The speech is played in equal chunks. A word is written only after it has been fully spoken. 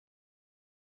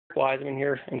Wiseman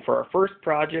here, and for our first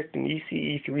project in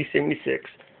ECE 376,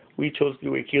 we chose to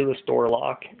do a keyless door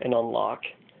lock and unlock.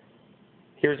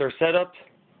 Here's our setup.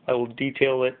 I will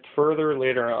detail it further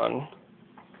later on.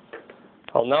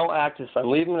 I'll now act as if I'm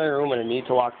leaving my room and I need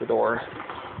to lock the door.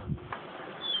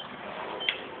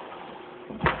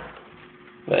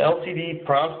 The LCD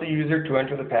prompts the user to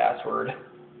enter the password.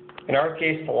 In our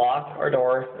case, to lock our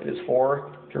door, it is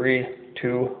 4, 3,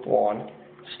 2, 1.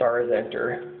 Star is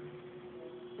enter.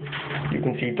 You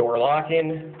can see door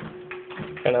locking,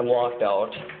 and I'm locked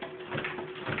out.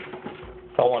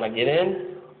 If I want to get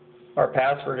in, our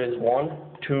password is 1,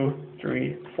 2,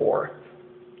 3, 4.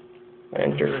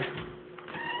 Enter.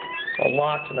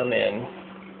 Unlocked, and I'm in.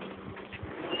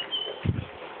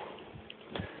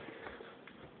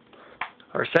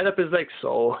 Our setup is like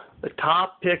so. The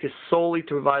top pick is solely to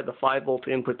provide the 5-volt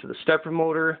input to the stepper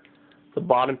motor. The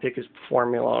bottom pick is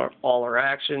performing all our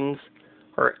actions.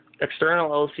 Our external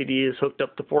LCD is hooked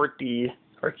up to port D,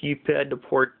 our keypad to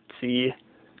port C,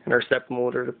 and our stepper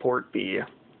motor to port B.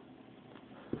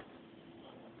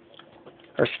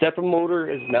 Our stepper motor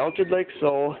is mounted like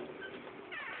so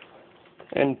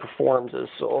and performs as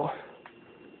so.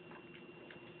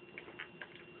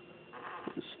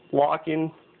 Just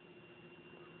locking.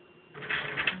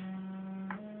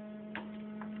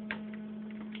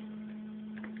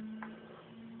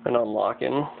 And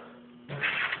unlocking.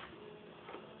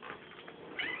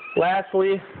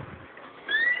 Lastly,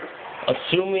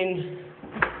 assuming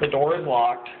the door is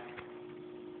locked,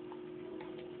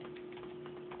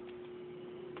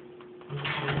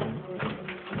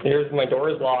 here's my door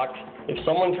is locked. If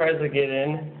someone tries to get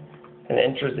in and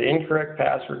enters the incorrect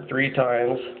password 3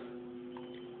 times,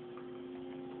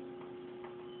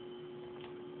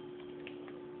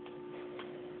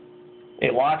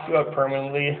 it locks you up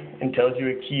permanently and tells you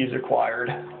a key is required.